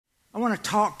want to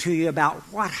talk to you about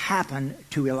what happened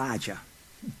to Elijah.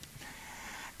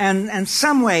 And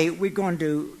some way we're going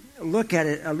to look at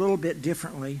it a little bit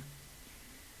differently.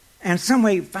 And some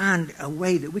way find a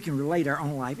way that we can relate our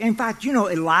own life. In fact, you know,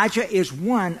 Elijah is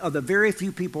one of the very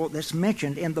few people that's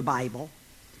mentioned in the Bible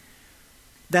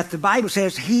that the Bible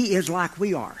says he is like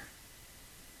we are.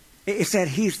 It said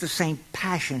he's the same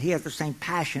passion. He has the same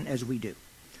passion as we do.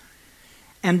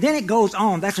 And then it goes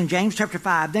on, that's in James chapter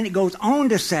 5, then it goes on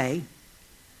to say,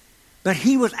 but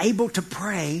he was able to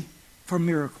pray for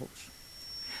miracles.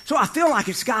 So I feel like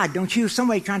it's God, don't you?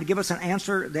 Somebody trying to give us an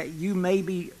answer that you may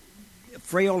be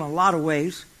frail in a lot of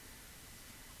ways,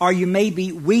 or you may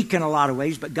be weak in a lot of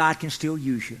ways, but God can still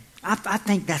use you. I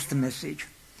think that's the message.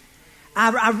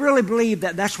 I really believe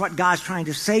that that's what God's trying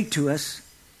to say to us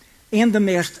in the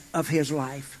midst of his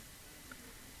life.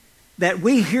 That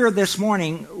we here this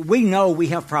morning, we know we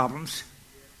have problems,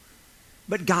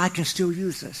 but God can still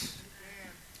use us.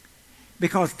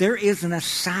 Because there is an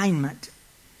assignment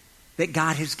that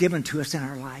God has given to us in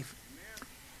our life.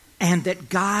 And that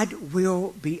God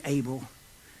will be able.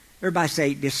 Everybody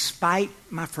say, despite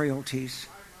my frailties,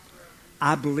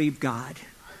 I believe God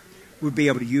will be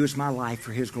able to use my life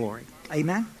for his glory.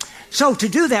 Amen? So to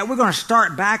do that, we're going to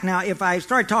start back. Now, if I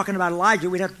started talking about Elijah,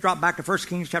 we'd have to drop back to 1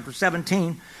 Kings chapter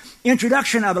 17.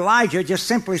 Introduction of Elijah just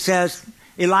simply says,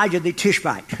 Elijah the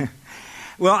Tishbite.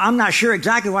 Well, I'm not sure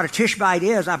exactly what a Tishbite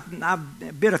is.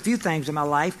 I've bit a few things in my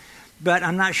life, but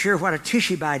I'm not sure what a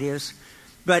Tishbite is.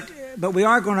 But we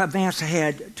are going to advance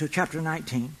ahead to chapter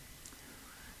 19.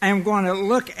 And I'm going to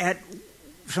look at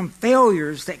some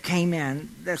failures that came in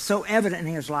that's so evident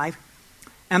in his life.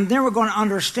 And then we're going to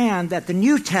understand that the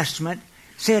New Testament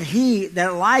said that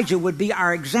Elijah would be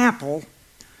our example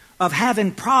of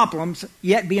having problems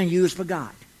yet being used by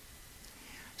God.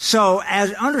 So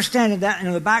as understanding that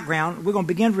in the background, we're going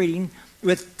to begin reading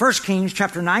with 1 Kings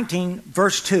chapter 19,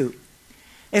 verse 2.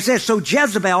 It says, so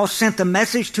Jezebel sent the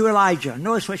message to Elijah.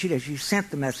 Notice what she did. She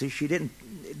sent the message. She didn't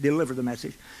deliver the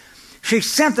message. She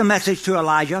sent the message to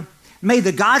Elijah. May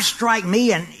the gods strike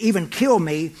me and even kill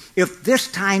me if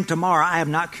this time tomorrow I have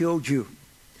not killed you,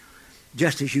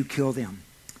 just as you kill them.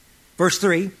 Verse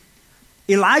 3,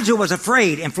 Elijah was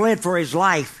afraid and fled for his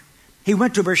life. He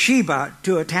went to Beersheba,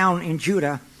 to a town in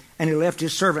Judah, and he left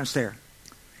his servants there.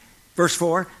 Verse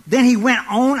 4, then he went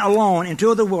on alone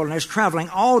into the wilderness, traveling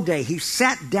all day. He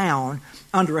sat down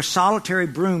under a solitary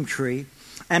broom tree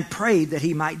and prayed that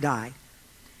he might die.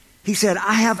 He said,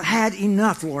 I have had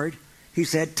enough, Lord. He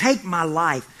said, take my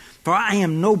life, for I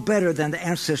am no better than the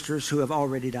ancestors who have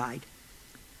already died.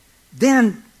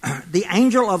 Then the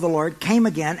angel of the Lord came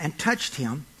again and touched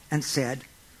him and said,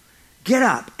 get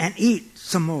up and eat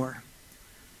some more,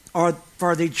 or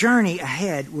for the journey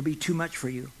ahead will be too much for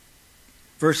you.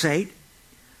 Verse 8,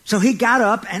 so he got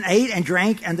up and ate and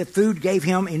drank, and the food gave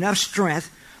him enough strength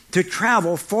to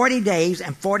travel 40 days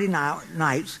and 40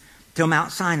 nights to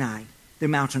Mount Sinai, the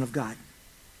mountain of God.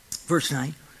 Verse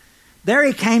 9, there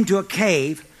he came to a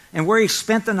cave, and where he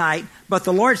spent the night, but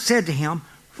the Lord said to him,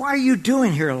 what are you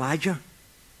doing here, Elijah?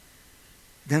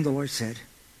 Then the Lord said,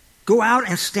 go out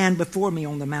and stand before me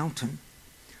on the mountain.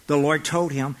 The Lord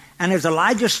told him, and as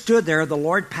Elijah stood there, the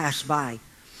Lord passed by.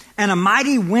 And a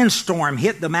mighty windstorm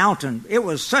hit the mountain. It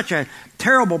was such a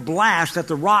terrible blast that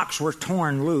the rocks were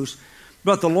torn loose,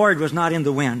 but the Lord was not in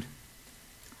the wind.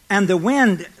 And the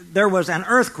wind, there was an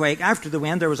earthquake. After the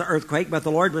wind, there was an earthquake, but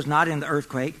the Lord was not in the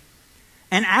earthquake.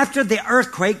 And after the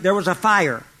earthquake, there was a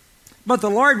fire, but the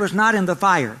Lord was not in the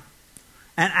fire.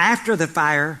 And after the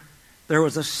fire, there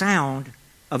was a sound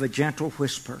of a gentle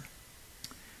whisper.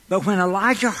 But when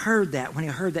Elijah heard that, when he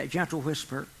heard that gentle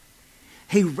whisper,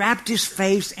 he wrapped his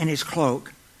face in his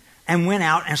cloak and went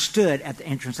out and stood at the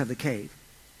entrance of the cave.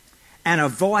 And a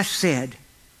voice said,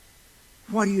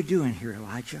 what are you doing here,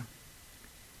 Elijah?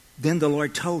 Then the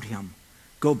Lord told him,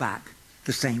 go back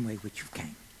the same way which you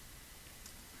came.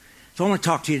 So I want to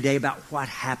talk to you today about what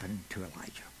happened to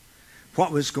Elijah.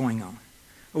 What was going on?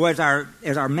 Well,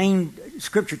 as our main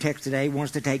scripture text today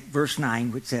wants to take verse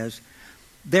 9, which says,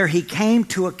 there he came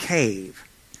to a cave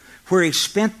where he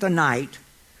spent the night.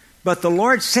 But the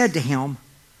Lord said to him,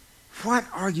 what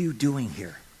are you doing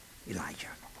here, Elijah?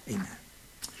 Amen.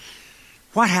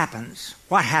 What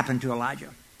happened to Elijah?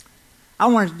 I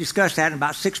want to discuss that in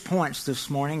about 6 points this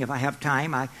morning, if I have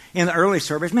time. In the early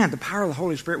service, man, the power of the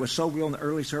Holy Spirit was so real in the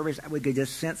early service. We could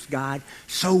just sense God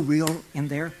so real in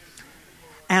there.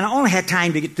 And I only had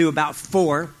time to get through about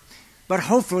 4. But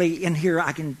hopefully in here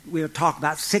we'll talk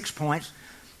about 6 points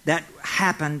that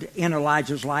happened in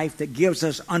Elijah's life that gives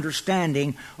us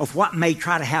understanding of what may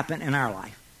try to happen in our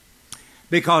life.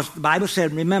 Because the Bible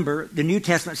said, remember, the New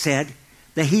Testament said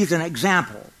that He's an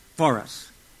example for us.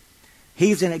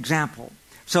 He's an example.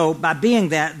 So by being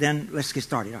that, then let's get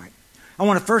started. All right. I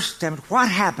want to first tell you what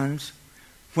happens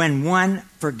when one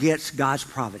forgets God's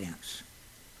providence.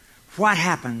 What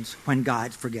happens when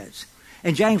God forgets?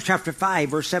 In James chapter 5,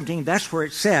 verse 17, that's where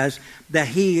it says that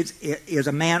He is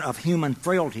a man of human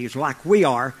frailties like we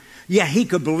are, yet He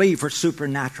could believe for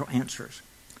supernatural answers.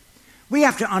 We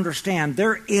have to understand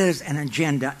there is an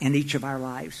agenda in each of our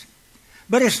lives.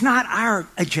 But it's not our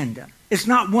agenda. It's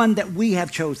not one that we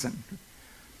have chosen.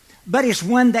 But it's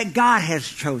one that God has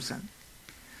chosen.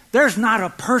 There's not a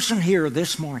person here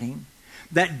this morning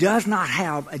that does not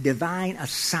have a divine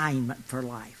assignment for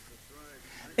life.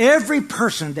 Every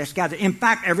person that's gathered, in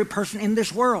fact, every person in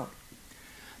this world,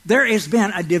 there has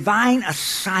been a divine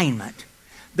assignment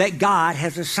that God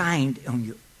has assigned on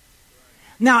you.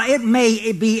 Now, it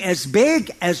may be as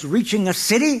big as reaching a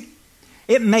city.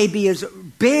 It may be as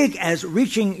big as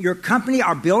reaching your company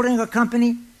or building a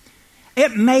company.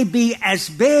 It may be as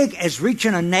big as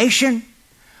reaching a nation.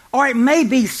 Or it may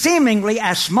be seemingly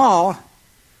as small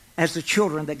as the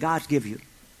children that God's given you.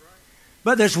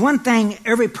 But there's one thing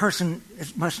every person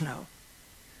must know.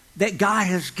 That God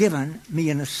has given me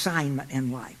an assignment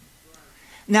in life.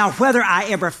 Now, whether I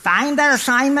ever find that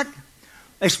assignment,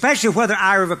 especially whether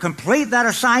I ever complete that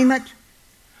assignment,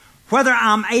 whether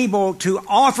I'm able to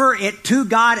offer it to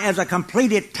God as a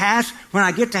completed task when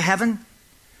I get to heaven.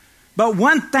 But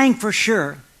one thing for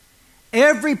sure,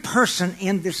 every person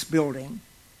in this building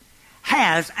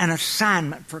has an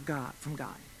assignment from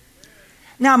God.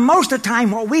 Now, most of the time,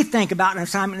 what we think about an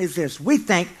assignment is this. We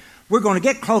think we're going to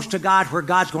get close to God where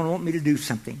God's going to want me to do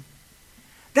something.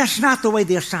 That's not the way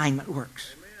the assignment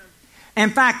works.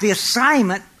 In fact, the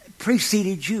assignment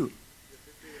preceded you.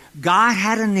 God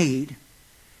had a need,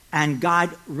 and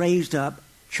God raised up,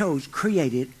 chose,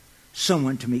 created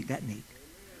someone to meet that need.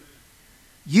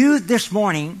 You this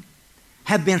morning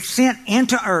have been sent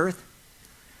into earth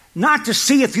not to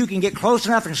see if you can get close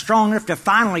enough and strong enough to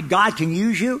finally God can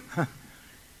use you.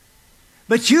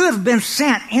 But you have been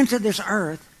sent into this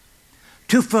earth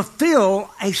to fulfill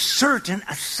a certain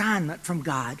assignment from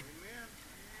God.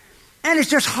 And it's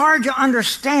just hard to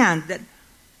understand that,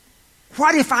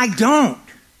 what if I don't?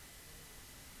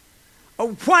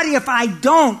 What if I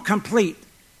don't complete?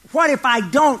 What if I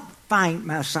don't find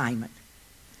my assignment?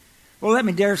 Well, let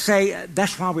me dare say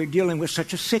that's why we're dealing with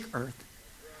such a sick earth.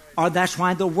 Or that's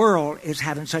why the world is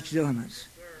having such dilemmas.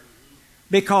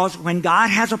 Because when God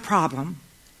has a problem,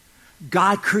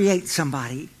 God creates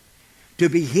somebody to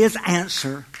be His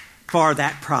answer for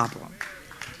that problem.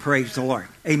 Praise the Lord.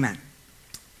 Amen.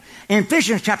 In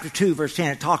Ephesians chapter 2, verse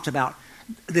 10, it talks about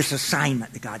this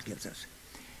assignment that God gives us.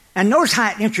 And notice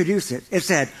how it introduced it. It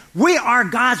said, we are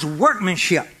God's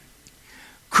workmanship,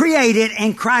 created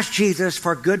in Christ Jesus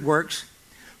for good works,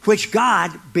 which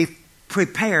God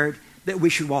prepared that we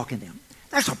should walk in them.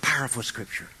 That's a powerful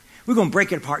scripture. We're going to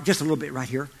break it apart just a little bit right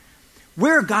here.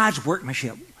 We're God's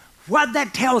workmanship. What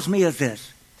that tells me is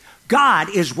this. God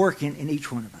is working in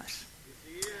each one of us.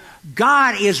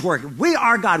 God is working. We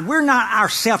are God. We're not our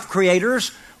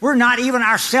self-creators. We're not even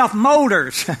our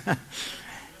self-molders.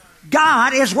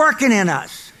 God is working in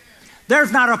us.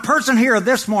 There's not a person here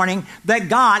this morning that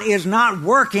God is not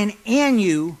working in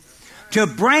you to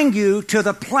bring you to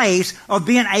the place of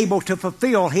being able to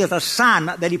fulfill His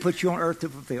assignment that He put you on earth to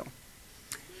fulfill.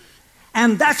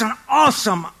 And that's an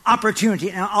awesome opportunity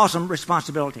and an awesome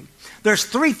responsibility. There's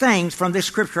 3 things from this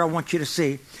scripture I want you to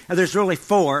see. And there's really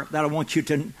 4 that I want you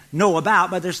to know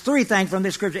about, but there's 3 things from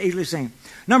this scripture easily seen.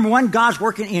 Number 1, God's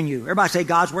working in you. Everybody say,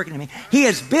 God's working in me. He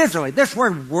is busily, this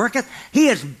word worketh, He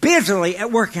is busily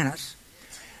at work in us.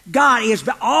 God is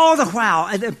all the while,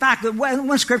 in fact,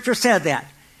 one scripture said that.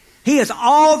 He is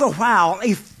all the while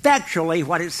effectually,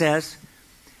 what it says,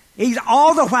 He's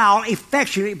all the while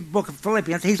effectually, book of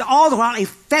Philippians, He's all the while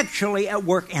effectually at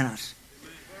work in us.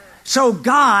 So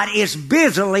God is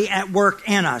busily at work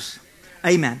in us.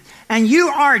 Amen. And you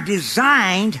are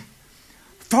designed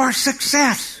for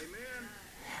success.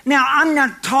 Now, I'm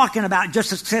not talking about just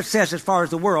success as far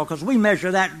as the world, because we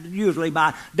measure that usually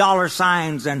by dollar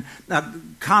signs and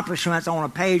accomplishments on a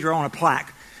page or on a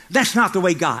plaque. That's not the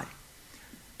way God.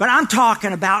 But I'm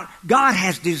talking about God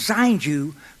has designed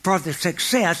you for the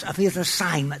success of His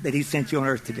assignment that He sent you on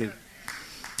earth to do.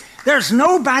 There's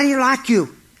nobody like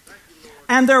you.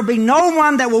 And there will be no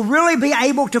one that will really be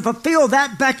able to fulfill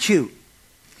that but you.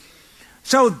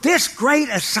 So this great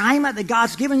assignment that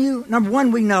God's given you, number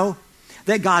 1, we know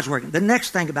that God's working. The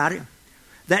next thing about it,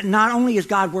 that not only is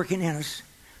God working in us,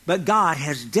 but God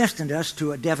has destined us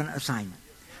to a definite assignment.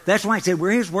 That's why it said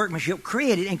we're his workmanship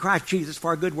created in Christ Jesus for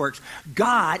our good works.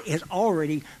 God has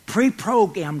already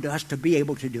pre-programmed us to be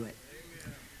able to do it.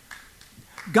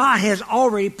 God has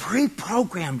already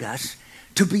pre-programmed us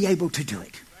to be able to do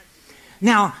it.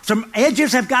 Now, some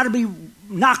edges have got to be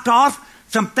knocked off.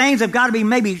 Some things have got to be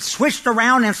maybe switched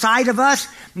around inside of us.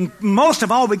 Most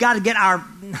of all, we got to get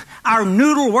our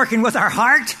noodle working with our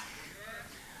heart.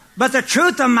 But the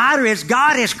truth of the matter is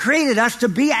God has created us to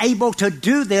be able to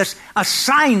do this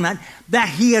assignment that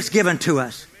he has given to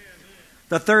us.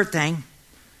 The third thing,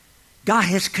 God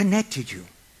has connected you.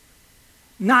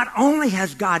 Not only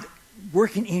has God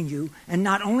working in you, and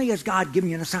not only has God given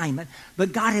you an assignment,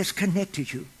 but God has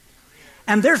connected you.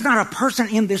 And there's not a person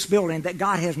in this building that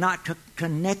God has not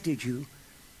connected you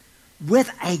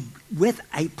with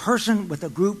a person, with a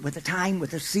group, with a time,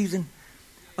 with a season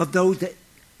of those that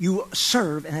you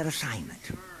serve in that assignment.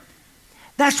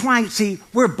 That's why, see,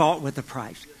 we're bought with a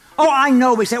price. Oh, I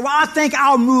know. We say, well, I think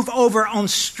I'll move over on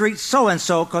street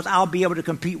so-and-so because I'll be able to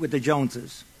compete with the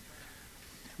Joneses.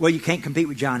 Well, you can't compete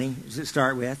with Johnny, to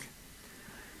start with.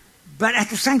 But at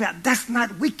the same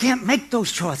time, we can't make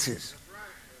those choices.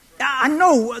 I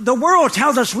know the world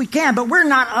tells us we can, but we're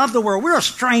not of the world. We're a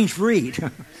strange breed.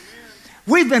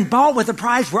 We've been bought with a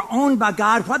price. We're owned by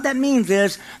God. What that means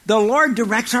is the Lord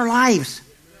directs our lives.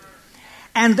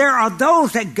 And there are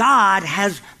those that God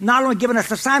has not only given us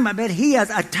assignment, but he has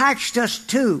attached us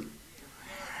to.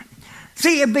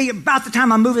 See, it'd be about the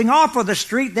time I'm moving off of the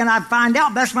street, then I find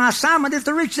out that's my assignment is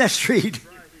to reach that street.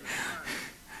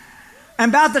 And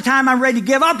about the time I'm ready to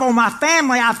give up on my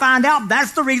family, I find out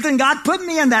that's the reason God put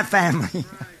me in that family.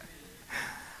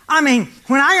 I mean,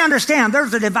 when I understand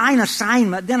there's a divine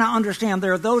assignment, then I understand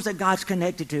there are those that God's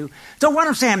connected to. So what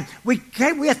I'm saying, we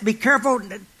have to be careful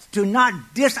to not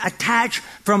disattach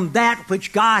from that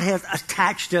which God has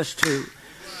attached us to.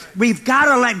 We've got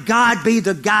to let God be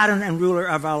the guardian and ruler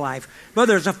of our life. But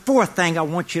there's a fourth thing I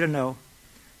want you to know.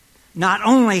 Not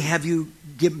only have you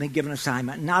been given an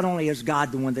assignment, not only is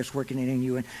God the one that's working in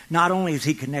you, and not only has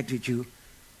he connected you,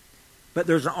 but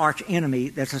there's an arch enemy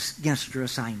that's against your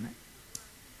assignment.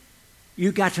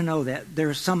 You got to know that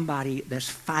there's somebody that's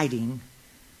fighting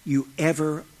you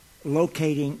ever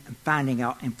locating and finding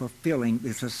out and fulfilling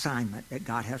this assignment that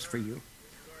God has for you.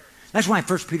 That's why in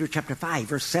 1 Peter chapter 5,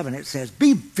 verse 7, it says,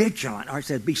 be vigilant, or it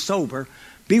says, be sober,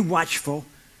 be watchful.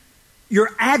 Your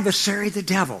adversary, the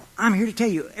devil. I'm here to tell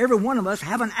you, every one of us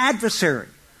have an adversary.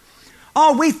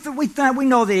 Oh, we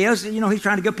know that he is. You know, he's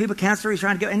trying to give people cancer. He's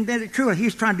trying to give, and it's true,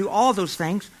 he's trying to do all those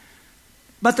things.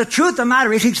 But the truth of the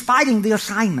matter is he's fighting the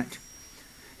assignment.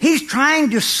 He's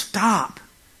trying to stop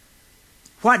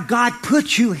what God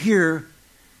put you here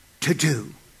to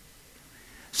do.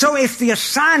 So it's the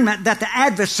assignment that the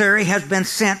adversary has been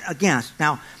sent against.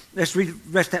 Now, let's read the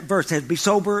rest of that verse. It says, be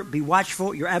sober, be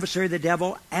watchful. Your adversary, the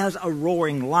devil, as a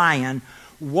roaring lion,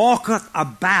 walketh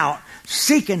about,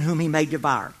 seeking whom he may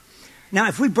devour. Now,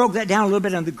 if we broke that down a little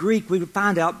bit in the Greek, we would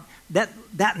find out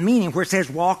that meaning where it says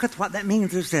walketh, what that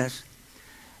means is this,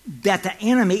 that the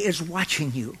enemy is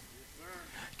watching you,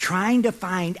 trying to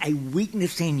find a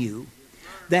weakness in you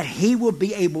that he will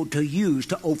be able to use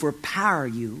to overpower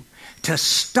you to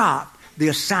stop the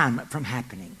assignment from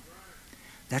happening.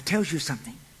 That tells you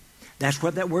something. That's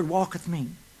what that word walketh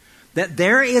means. That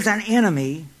there is an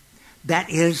enemy that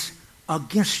is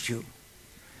against you.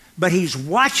 But he's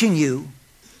watching you.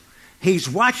 He's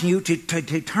watching you to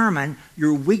determine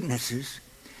your weaknesses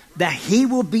that he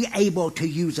will be able to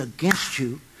use against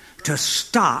you to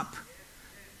stop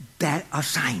that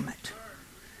assignment.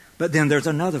 But then there's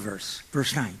another verse,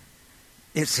 verse 9.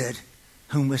 It said,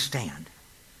 whom withstand.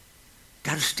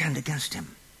 Got to stand against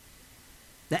him.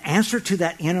 The answer to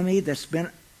that enemy that's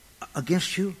been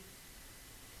against you,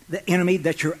 the enemy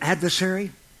that's your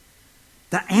adversary,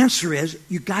 the answer is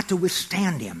you got to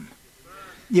withstand him.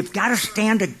 You've got to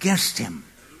stand against him.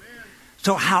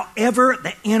 So however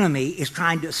the enemy is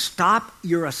trying to stop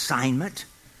your assignment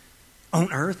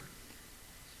on earth,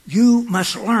 you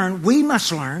must learn, we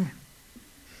must learn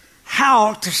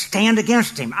how to stand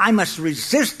against him. I must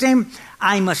resist him.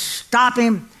 I must stop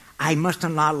him. I must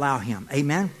not allow him.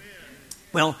 Amen?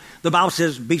 Well, the Bible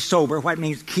says be sober. What it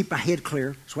means, keep my head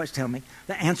clear. That's what it's telling me.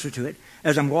 The answer to it,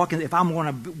 as I'm walking, if I'm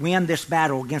going to win this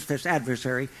battle against this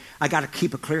adversary, I got to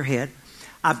keep a clear head.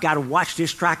 I've got to watch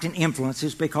distracting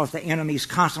influences because the enemy is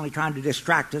constantly trying to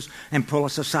distract us and pull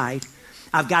us aside.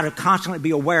 I've got to constantly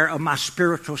be aware of my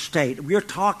spiritual state. We're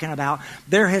talking about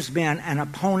there has been an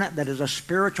opponent that is a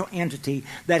spiritual entity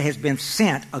that has been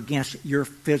sent against your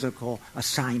physical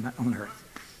assignment on earth.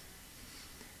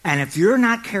 And if you're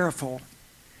not careful,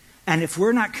 and if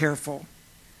we're not careful,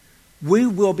 we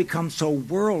will become so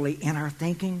worldly in our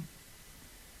thinking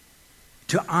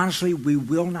to honestly, we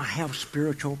will not have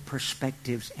spiritual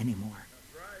perspectives anymore.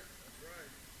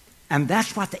 And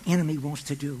that's what the enemy wants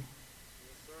to do,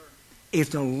 is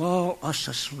to lull us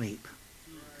asleep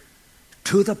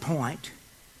to the point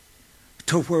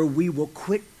to where we will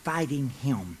quit fighting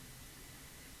him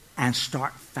and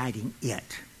start fighting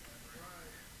it,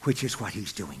 which is what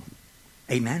he's doing.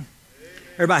 Amen?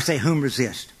 Everybody say, whom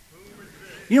resist?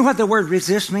 You know what the word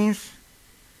resist means?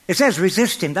 It says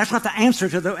resist him. That's what the answer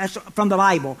to that's from the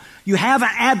Bible. You have an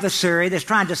adversary that's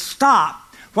trying to stop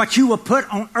what you were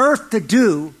put on earth to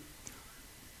do.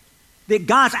 That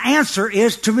God's answer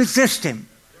is to resist him.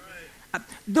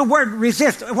 The word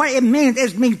resist, what it means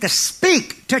to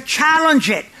speak, to challenge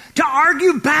it, to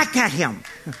argue back at him.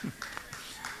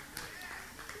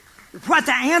 What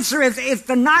the answer is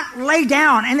to not lay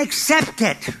down and accept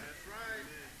it.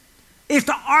 Is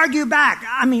to argue back.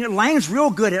 I mean, Lane's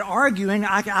real good at arguing.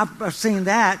 I've seen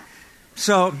that.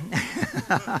 So,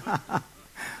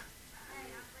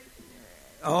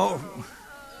 oh,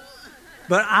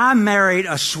 but I married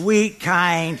a sweet,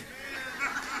 kind.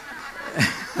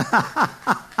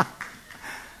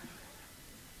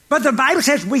 But the Bible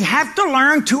says we have to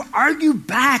learn to argue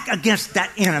back against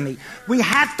that enemy. We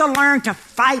have to learn to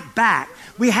fight back.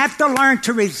 We have to learn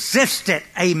to resist it.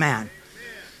 Amen.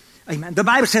 Amen. The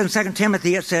Bible says in 2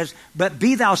 Timothy, it says, but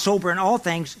be thou sober in all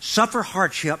things, suffer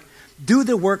hardship, do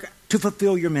the work to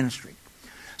fulfill your ministry.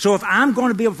 So if I'm going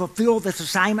to be able to fulfill this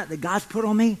assignment that God's put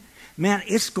on me, man,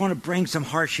 it's going to bring some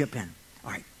hardship in.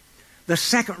 All right. The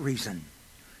second reason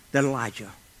that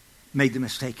Elijah made the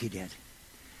mistake he did,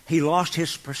 he lost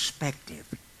his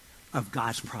perspective of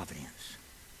God's providence.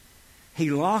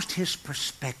 He lost his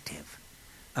perspective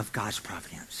of God's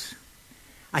providence.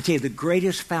 I tell you, the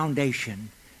greatest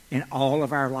foundation in all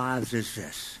of our lives is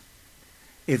this,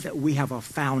 is that we have a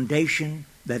foundation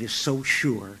that is so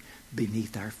sure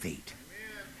beneath our feet.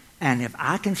 And if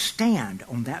I can stand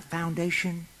on that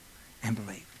foundation and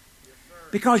believe.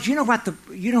 Because you know what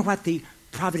the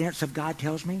providence of God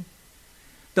tells me?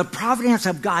 The providence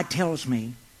of God tells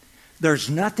me there's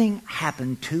nothing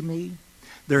happened to me.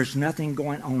 There's nothing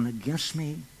going on against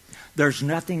me. There's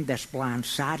nothing that's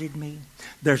blindsided me.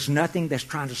 There's nothing that's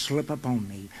trying to slip up on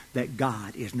me that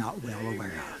God is not well aware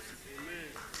of.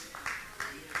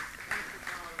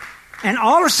 And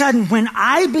all of a sudden, when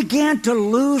I began to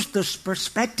lose the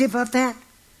perspective of that,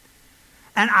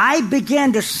 and I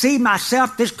began to see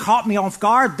myself, this caught me off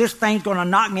guard, this thing's going to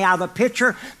knock me out of the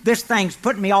picture, this thing's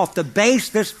putting me off the base,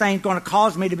 this thing's going to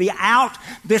cause me to be out,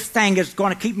 this thing is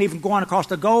going to keep me from going across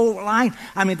the goal line,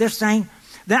 this thing,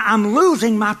 then I'm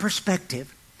losing my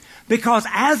perspective. Because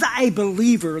as a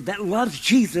believer that loves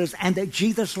Jesus and that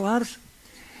Jesus loves,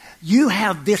 you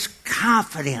have this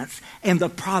confidence in the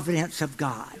providence of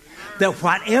God. That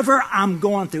whatever I'm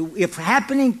going through, if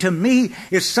happening to me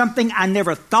is something I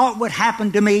never thought would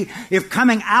happen to me, if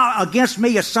coming out against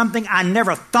me is something I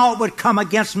never thought would come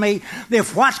against me,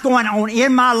 if what's going on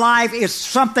in my life is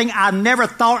something I never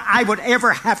thought I would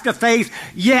ever have to face,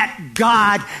 yet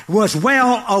God was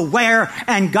well aware,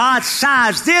 and God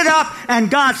sized it up,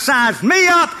 and God sized me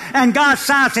up, and God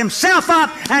sized himself up,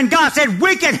 and God said,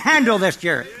 we can handle this,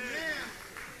 Jerry.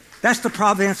 That's the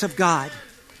providence of God.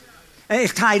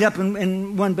 It's tied up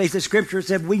in one base of Scripture. It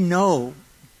said, we know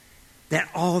that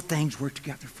all things work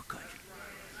together for good.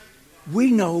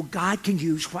 We know God can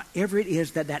use whatever it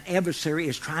is that adversary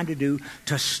is trying to do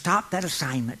to stop that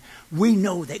assignment. We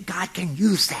know that God can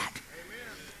use that.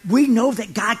 We know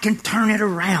that God can turn it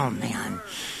around, man.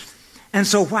 And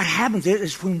so what happens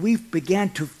is when we begin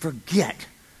to forget,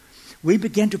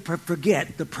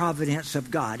 the providence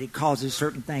of God. It causes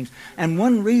certain things. And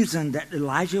one reason that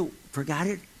Elijah forgot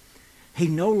it, he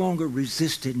no longer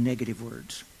resisted negative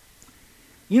words.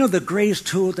 You know the greatest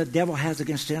tool the devil has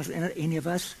against any of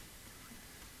us?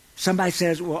 Somebody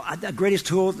says, well, the greatest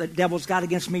tool the devil's got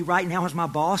against me right now is my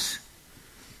boss.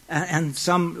 And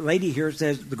some lady here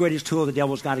says, the greatest tool the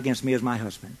devil's got against me is my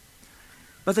husband.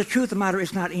 But the truth of the matter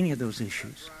is not any of those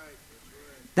issues.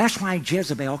 That's why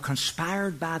Jezebel,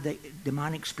 conspired by the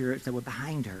demonic spirits that were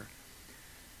behind her,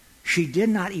 she did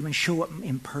not even show up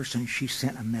in person. She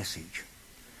sent a message.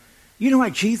 You know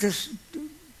what Jesus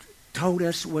told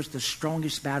us was the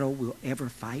strongest battle we'll ever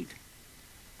fight?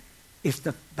 It's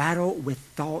the battle with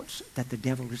thoughts that the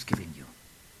devil is giving you.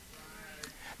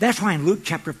 That's why in Luke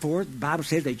chapter 4, the Bible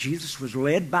says that Jesus was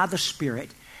led by the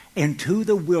Spirit into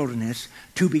the wilderness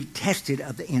to be tested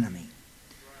of the enemy.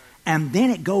 And then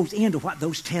it goes into what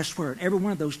those tests were. And every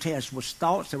one of those tests was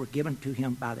thoughts that were given to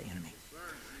him by the enemy.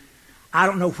 I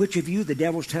don't know which of you the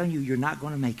devil's telling you you're not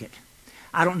going to make it.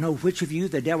 I don't know which of you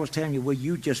the devil's telling you, well,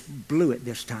 you just blew it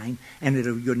this time, and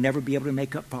you'll never be able to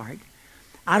make up for it.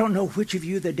 I don't know which of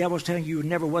you the devil's telling you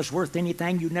never was worth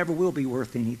anything, you never will be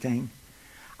worth anything.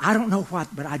 I don't know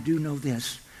what, but I do know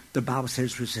this. The Bible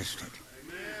says resist it.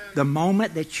 The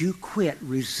moment that you quit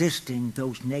resisting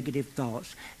those negative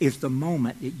thoughts is the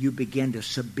moment that you begin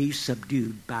to be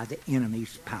subdued by the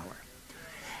enemy's power.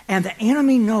 And the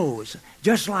enemy knows,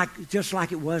 just like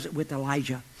it was with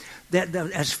Elijah, that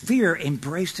as fear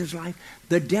embraced his life,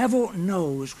 the devil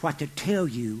knows what to tell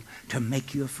you to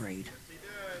make you afraid.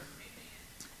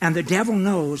 And the devil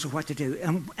knows what to do.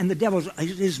 And the devil's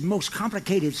his most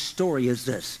complicated story is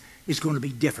this. It's going to be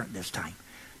different this time.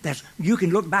 You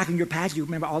can look back in your past. You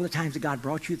remember all the times that God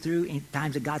brought you through, and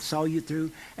times that God saw you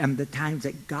through, and the times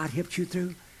that God helped you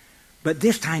through. But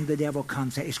this time the devil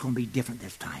comes and it's going to be different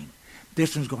this time.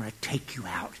 This one's going to take you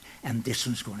out, and this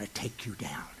one's going to take you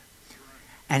down.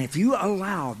 And if you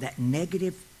allow that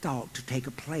negative thought to take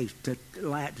a place, to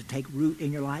take root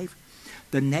in your life,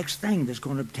 the next thing that's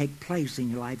going to take place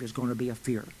in your life is going to be a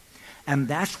fear. And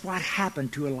that's what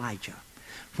happened to Elijah.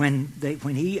 When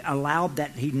he allowed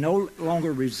that, he no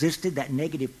longer resisted that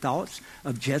negative thoughts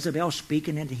of Jezebel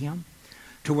speaking into him,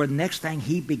 to where the next thing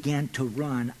he began to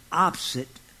run opposite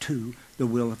to the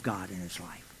will of God in his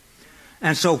life.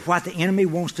 And so what the enemy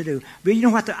wants to do, but you know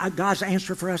what God's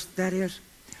answer for us that is?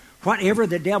 Whatever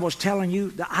the devil's telling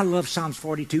you, I love Psalms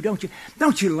 42, don't you?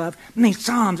 Don't you love? I mean,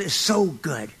 Psalms is so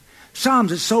good.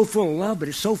 Psalms is so full of love, but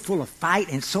it's so full of fight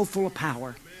and so full of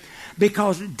power.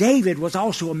 Because David was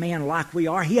also a man like we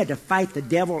are. He had to fight the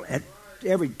devil at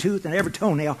every tooth and every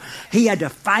toenail. He had to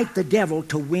fight the devil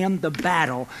to win the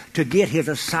battle, to get his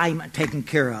assignment taken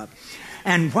care of.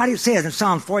 And what it says in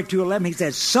Psalm 42:11, he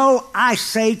says, so I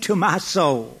say to my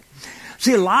soul.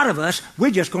 See, a lot of us,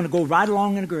 we're just going to go right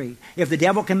along and agree. If the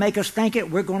devil can make us think it,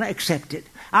 we're going to accept it.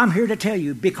 I'm here to tell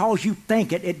you, because you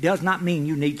think it, it does not mean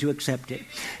you need to accept it.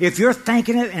 If you're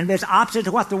thinking it and it's opposite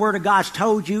to what the Word of God's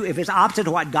told you, if it's opposite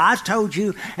to what God's told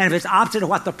you, and if it's opposite to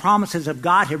what the promises of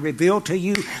God have revealed to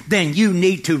you, then you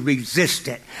need to resist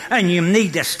it. And you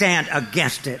need to stand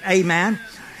against it. Amen?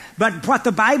 But what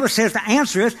the Bible says, the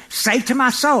answer is, say to my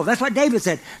soul. That's what David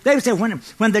said. David said,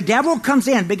 when the devil comes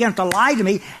in, begins to lie to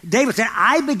me, David said,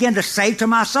 I begin to say to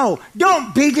my soul,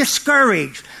 don't be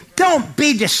discouraged. Don't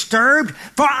be disturbed,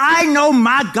 for I know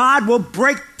my God will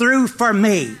break through for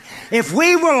me. If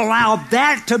we will allow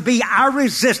that to be our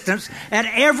resistance at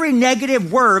every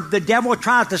negative word the devil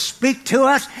tries to speak to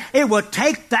us, it will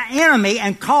take the enemy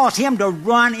and cause him to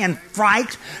run in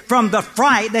fright from the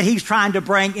fright that he's trying to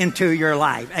bring into your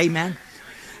life. Amen.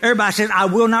 Everybody says, I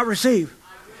will not receive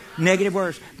negative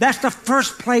words. That's the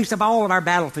first place of all of our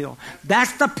battlefield.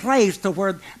 That's the place to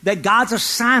where that God's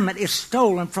assignment is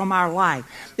stolen from our life.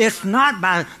 It's not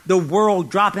by the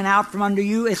world dropping out from under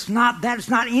you. It's not that. It's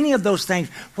not any of those things.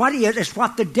 What it is, it's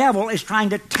what the devil is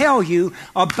trying to tell you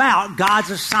about God's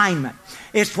assignment.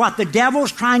 It's what the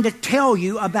devil's trying to tell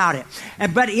you about it.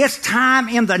 But it's time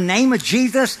in the name of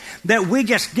Jesus that we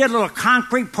just get a little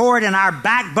concrete poured in our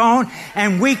backbone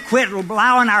and we quit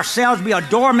allowing ourselves to be a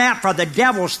doormat for the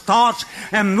devil's thoughts,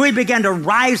 and we begin to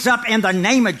rise up in the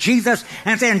name of Jesus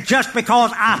and saying, just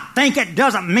because I think it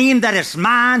doesn't mean that it's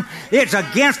mine. It's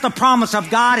against the promise of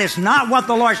God. It's not what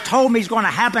the Lord's told me is going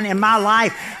to happen in my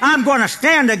life. I'm going to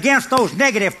stand against those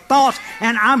negative thoughts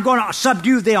and I'm going to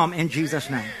subdue them in Jesus'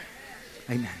 name.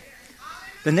 Amen.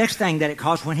 The next thing that it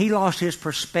caused, when he lost his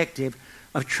perspective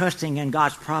of trusting in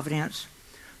God's providence,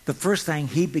 the first thing,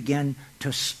 he began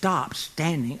to stop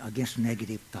standing against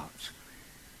negative thoughts.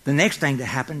 The next thing that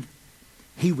happened,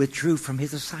 he withdrew from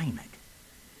his assignment.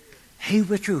 He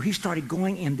withdrew. He started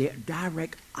going in the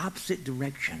direct opposite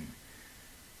direction.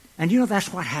 And you know,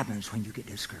 that's what happens when you get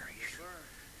discouraged.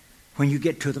 When you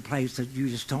get to the place that you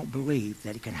just don't believe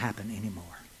that it can happen anymore.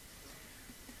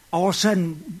 All of a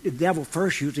sudden, the devil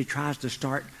first usually tries to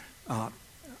start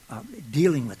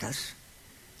dealing with us,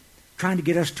 trying to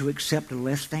get us to accept a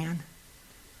less than.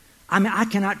 I mean, I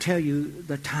cannot tell you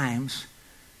the times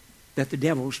that the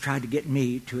devil's tried to get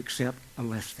me to accept a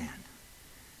less than.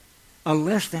 A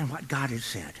less than what God had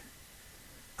said.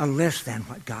 A less than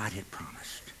what God had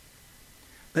promised.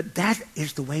 But that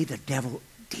is the way the devil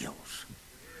deals.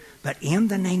 But in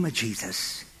the name of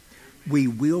Jesus, we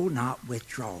will not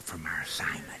withdraw from our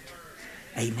assignment.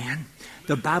 Amen.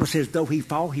 The Bible says, though he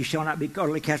fall, he shall not be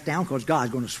utterly cast down, because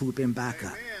God's going to swoop him back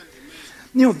up.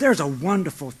 You know, there's a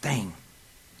wonderful thing.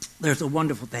 There's a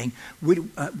wonderful thing.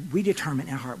 We determine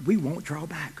in our heart, we won't draw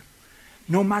back.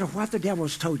 No matter what the devil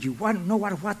has told you, no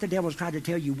matter what the devil has tried to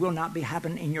tell you will not be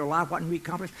happening in your life, what we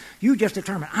accomplish, you just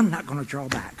determine, I'm not going to draw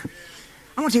back.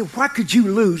 I want to say, what could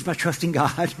you lose by trusting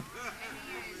God?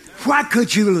 What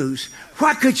could you lose?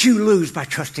 What could you lose by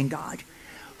trusting God?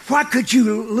 What could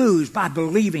you lose by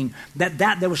believing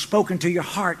that was spoken to your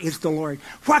heart is the Lord?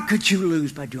 What could you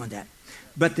lose by doing that?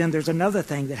 But then there's another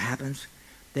thing that happens.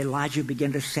 That Elijah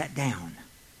began to sit down.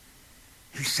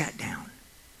 He sat down.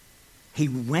 He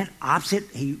went opposite.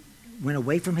 He went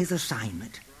away from his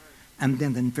assignment. And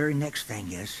then the very next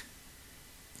thing is,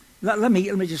 let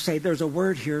me just say, there's a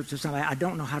word here to somebody. I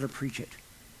don't know how to preach it.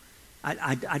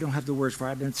 I don't have the words for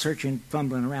it. I've been searching,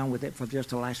 fumbling around with it for just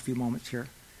the last few moments here.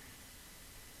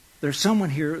 There's someone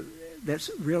here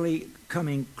that's really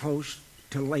coming close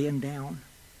to laying down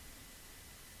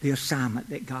the assignment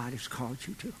that God has called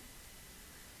you to.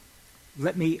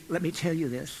 Let me tell you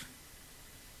this.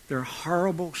 There are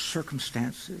horrible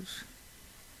circumstances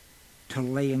to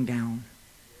laying down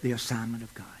the assignment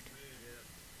of God.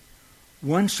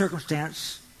 One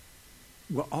circumstance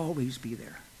will always be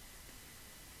there.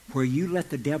 Where you let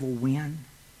the devil win,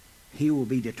 he will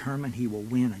be determined he will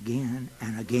win again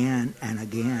and again and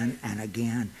again and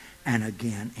again and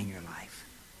again in your life.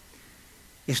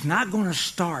 It's not going to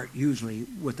start usually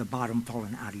with the bottom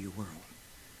falling out of your world.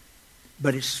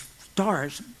 But it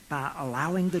starts by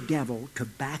allowing the devil to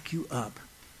back you up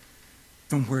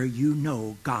from where you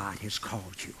know God has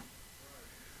called you.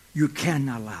 You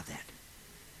cannot allow that.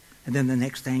 And then the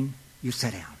next thing, you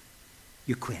sit down.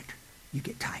 You quit. You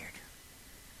get tired.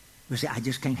 You say, I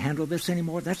just can't handle this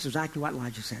anymore. That's exactly what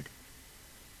Elijah said.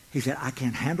 He said, I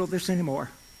can't handle this anymore.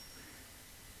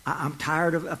 I'm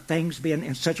tired of things being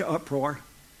in such an uproar.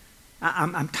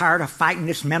 I'm tired of fighting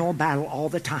this mental battle all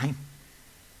the time.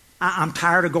 I'm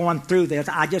tired of going through this.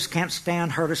 I just can't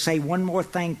stand her to say one more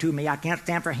thing to me. I can't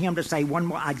stand for him to say one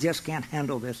more. I just can't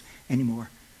handle this anymore.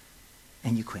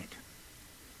 And you quit.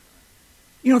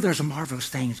 You know, there's a marvelous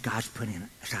things God's put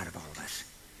inside of all of us.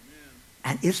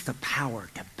 And it's the power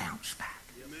to bounce back.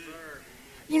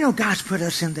 You know, God's put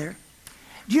us in there.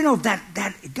 Do you know that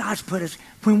God's put us,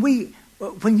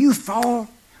 when you fall,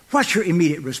 what's your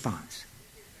immediate response?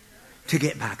 To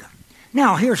get back up.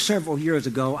 Now, here several years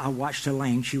ago, I watched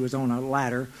Elaine. She was on a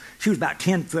ladder. She was about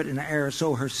 10 foot in the air or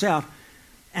so herself.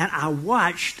 And I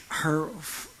watched her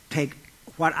take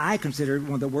what I considered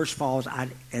one of the worst falls I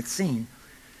had seen.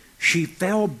 She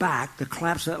fell back, the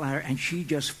collapse of that ladder, and she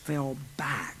just fell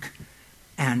back.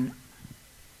 And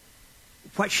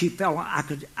what she fell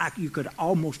on, you could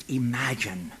almost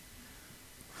imagine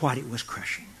what it was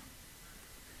crushing.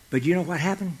 But you know what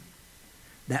happened?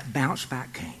 That bounce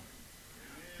back came.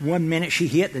 One minute she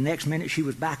hit, the next minute she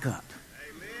was back up.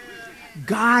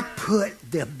 God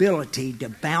put the ability to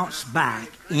bounce back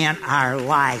in our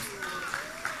life.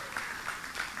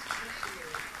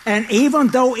 And even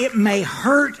though it may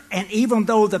hurt, and even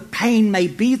though the pain may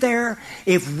be there,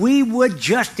 if we would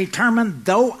just determine,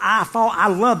 though I fall, I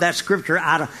love that scripture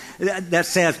that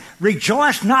says,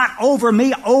 rejoice not over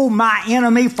me, O my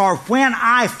enemy, for when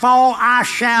I fall, I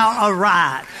shall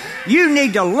arise. You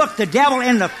need to look the devil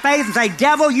in the face and say,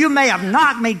 devil, you may have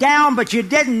knocked me down, but you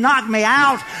didn't knock me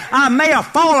out. I may have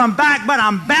fallen back, but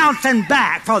I'm bouncing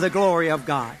back for the glory of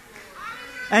God.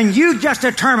 And you just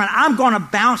determine, I'm going to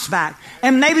bounce back.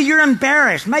 And maybe you're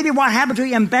embarrassed. Maybe what happened to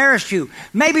you embarrassed you.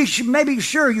 Maybe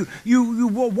you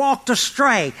walked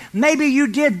astray. Maybe you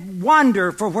did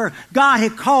wander for where God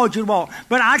had called you to walk.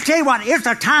 But I tell you what, it's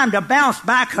a time to bounce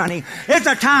back, honey. It's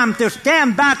a time to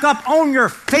stand back up on your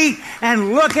feet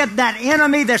and look at that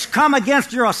enemy that's come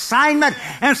against your assignment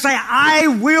and say, I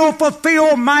will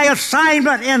fulfill my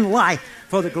assignment in life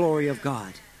for the glory of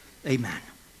God. Amen.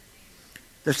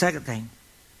 The second thing.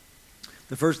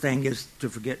 The first thing is to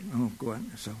forget. Oh, go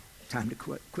on. So, time to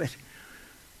quit.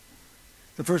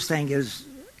 The first thing is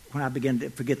when I begin to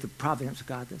forget the providence of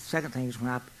God. The second thing is when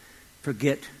I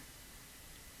forget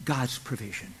God's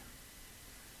provision.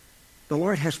 The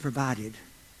Lord has provided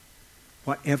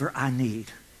whatever I need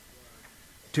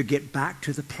to get back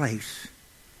to the place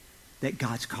that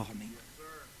God's called me.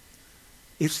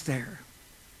 It's there.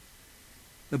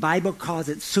 The Bible calls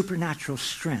it supernatural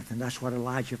strength, and that's what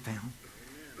Elijah found.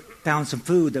 Found some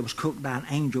food that was cooked by an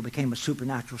angel, became a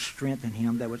supernatural strength in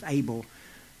him that was able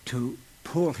to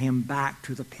pull him back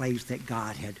to the place that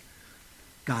God had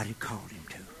called him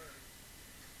to.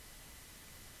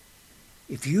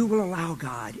 If you will allow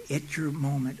God at your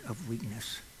moment of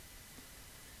weakness,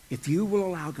 if you will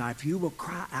allow God, if you will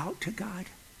cry out to God,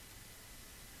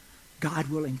 God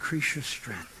will increase your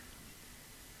strength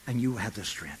and you will have the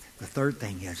strength. The third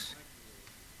thing is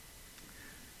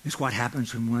what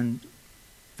happens when one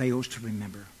fails to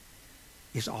remember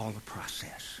is all a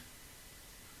process.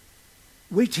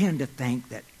 We tend to think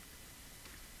that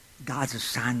God's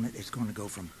assignment is going to go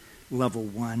from level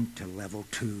 1 to level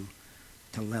 2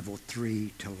 to level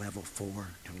 3 to level 4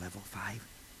 to level 5.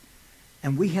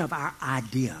 And we have our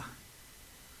idea.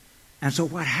 And so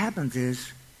what happens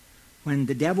is when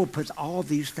the devil puts all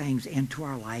these things into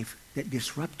our life that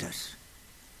disrupt us,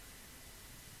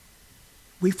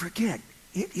 we forget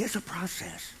it is a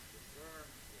process.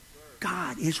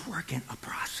 God is working a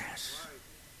process.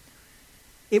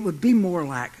 It would be more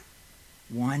like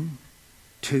 1,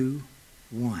 2,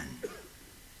 1.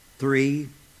 3,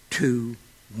 2,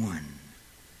 1.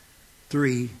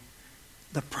 3,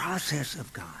 the process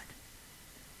of God.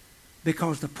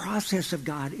 Because the process of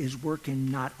God is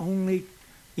working not only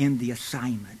in the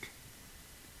assignment,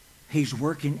 He's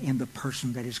working in the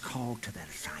person that is called to that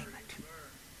assignment.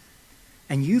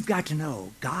 And you've got to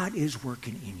know God is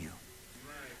working in you.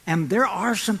 And there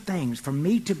are some things for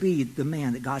me to be the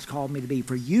man that God's called me to be,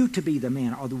 for you to be the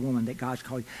man or the woman that God's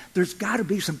called you. There's got to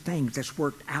be some things that's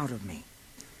worked out of me.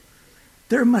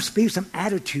 There must be some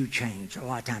attitude change a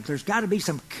lot of times. There's got to be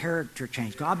some character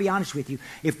change. I'll be honest with you.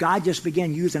 If God just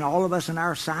began using all of us in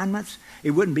our assignments,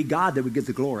 it wouldn't be God that would get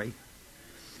the glory.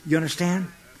 You understand?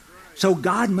 So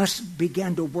God must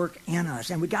begin to work in us.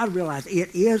 And we got to realize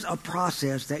it is a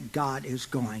process that God is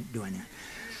doing it.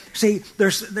 See,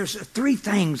 there's 3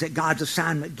 things that God's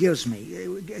assignment gives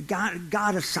me.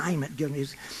 God assignment gives me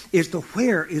is the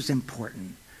where is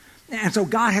important. And so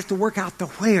God has to work out the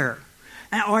where.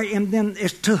 And then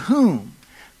it's to whom.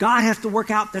 God has to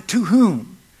work out the to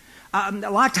whom. A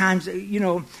lot of times,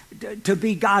 to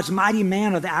be God's mighty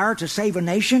man of the hour to save a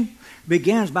nation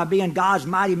begins by being God's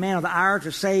mighty man of the hour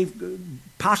to save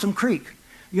Possum Creek.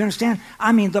 You understand?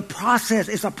 I mean, the process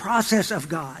is a process of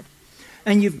God.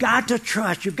 And you've got to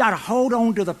trust. You've got to hold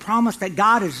on to the promise that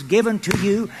God has given to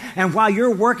you. And while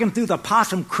you're working through the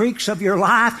Possum Creeks of your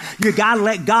life, you've got to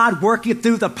let God work you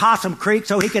through the Possum Creek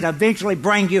so He can eventually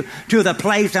bring you to the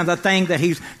place and the thing that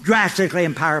He's drastically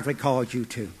and powerfully called you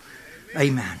to.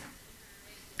 Amen.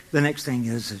 The next thing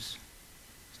is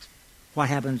what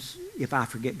happens if I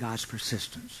forget God's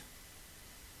persistence?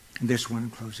 And this one I'm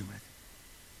closing with.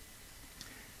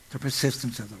 The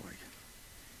persistence of the Lord.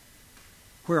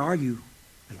 Where are you,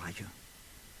 Elijah?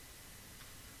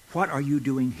 What are you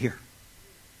doing here?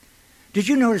 Did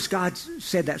you notice God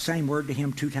said that same word to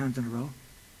him 2 times in a row?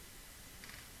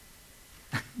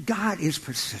 God is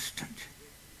persistent.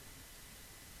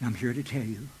 And I'm here to tell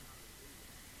you,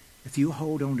 if you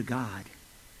hold on to God,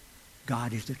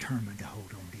 God is determined to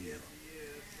hold on to you.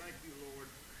 Thank you, Lord.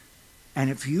 And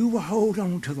if you will hold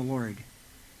on to the Lord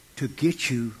to get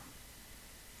you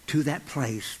to that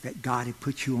place that God had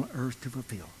put you on earth to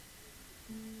fulfill,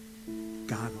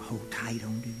 God will hold tight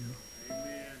on to you.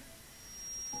 Amen.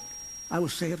 I will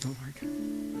say of the Lord,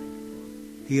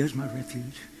 He is my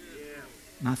refuge, Yes.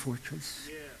 my fortress,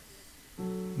 Yes.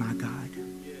 my God.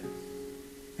 Yes.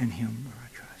 In Him will I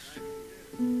trust.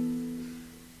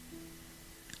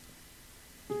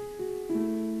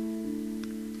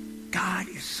 God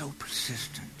is so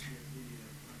persistent.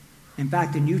 In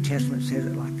fact, the New Testament says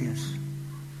it like this.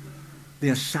 The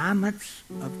assignments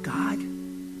of God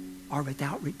are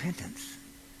without repentance.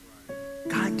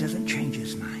 God doesn't change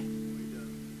His mind.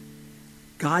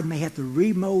 God may have to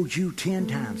remold you 10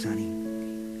 times, honey.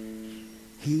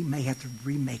 He may have to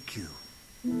remake you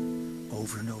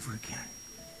over and over again.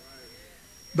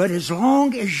 But as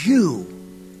long as you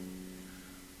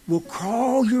will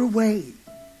crawl your way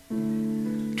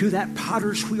to that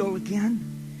potter's wheel again,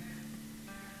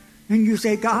 and you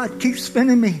say, God, keep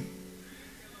spinning me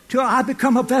till I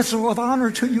become a vessel of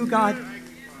honor to you, God.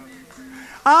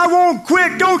 I won't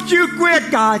quit. Don't you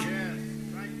quit, God.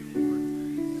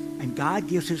 And God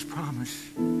gives His promise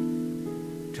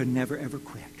to never, ever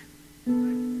quit.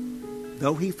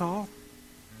 Though he fall,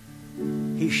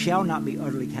 he shall not be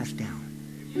utterly cast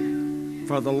down.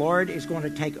 For the Lord is going to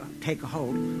take a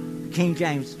hold. King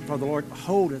James, for the Lord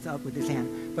holdeth up with His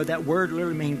hand. But that word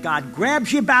literally means God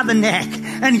grabs you by the neck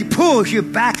and He pulls you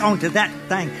back onto that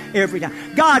thing every time.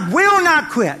 God will not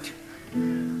quit.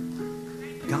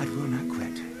 God will not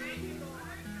quit.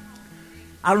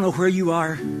 I don't know where you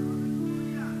are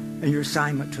in your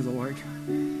assignment to the Lord.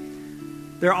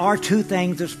 There are 2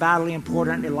 things that's vitally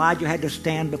important. Elijah had to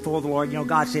stand before the Lord.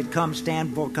 God said, come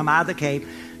out of the cave.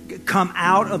 Come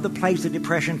out of the place of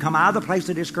depression. Come out of the place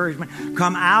of discouragement.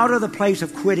 Come out of the place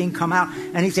of quitting. Come out.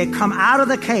 And He said, come out of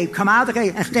the cave. Come out of the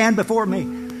cave and stand before me.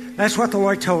 That's what the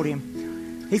Lord told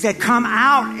him. He said, come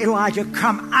out, Elijah.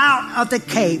 Come out of the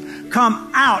cave.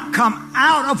 Come out. Come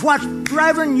out of what's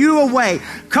driving you away.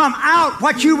 Come out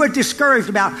what you were discouraged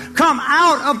about. Come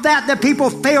out of that people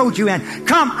failed you in.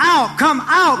 Come out. Come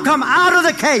out. Come out of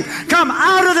the cave. Come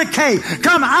out of the cave.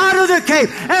 Come out of the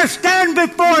cave and stand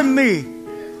before me.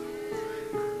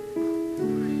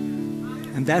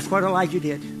 And that's what Elijah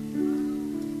did.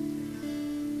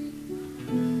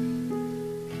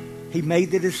 He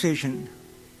made the decision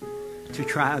to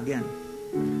try again.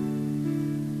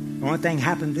 The only thing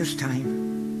happened this time,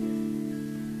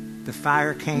 the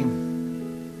fire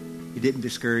came. It didn't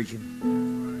discourage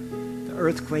him. The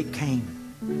earthquake came,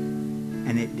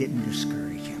 and it didn't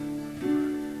discourage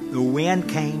him. The wind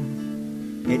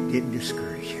came, it didn't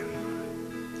discourage him.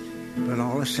 But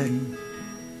all of a sudden,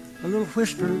 a little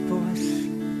whispered voice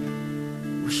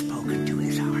was spoken to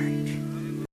his heart.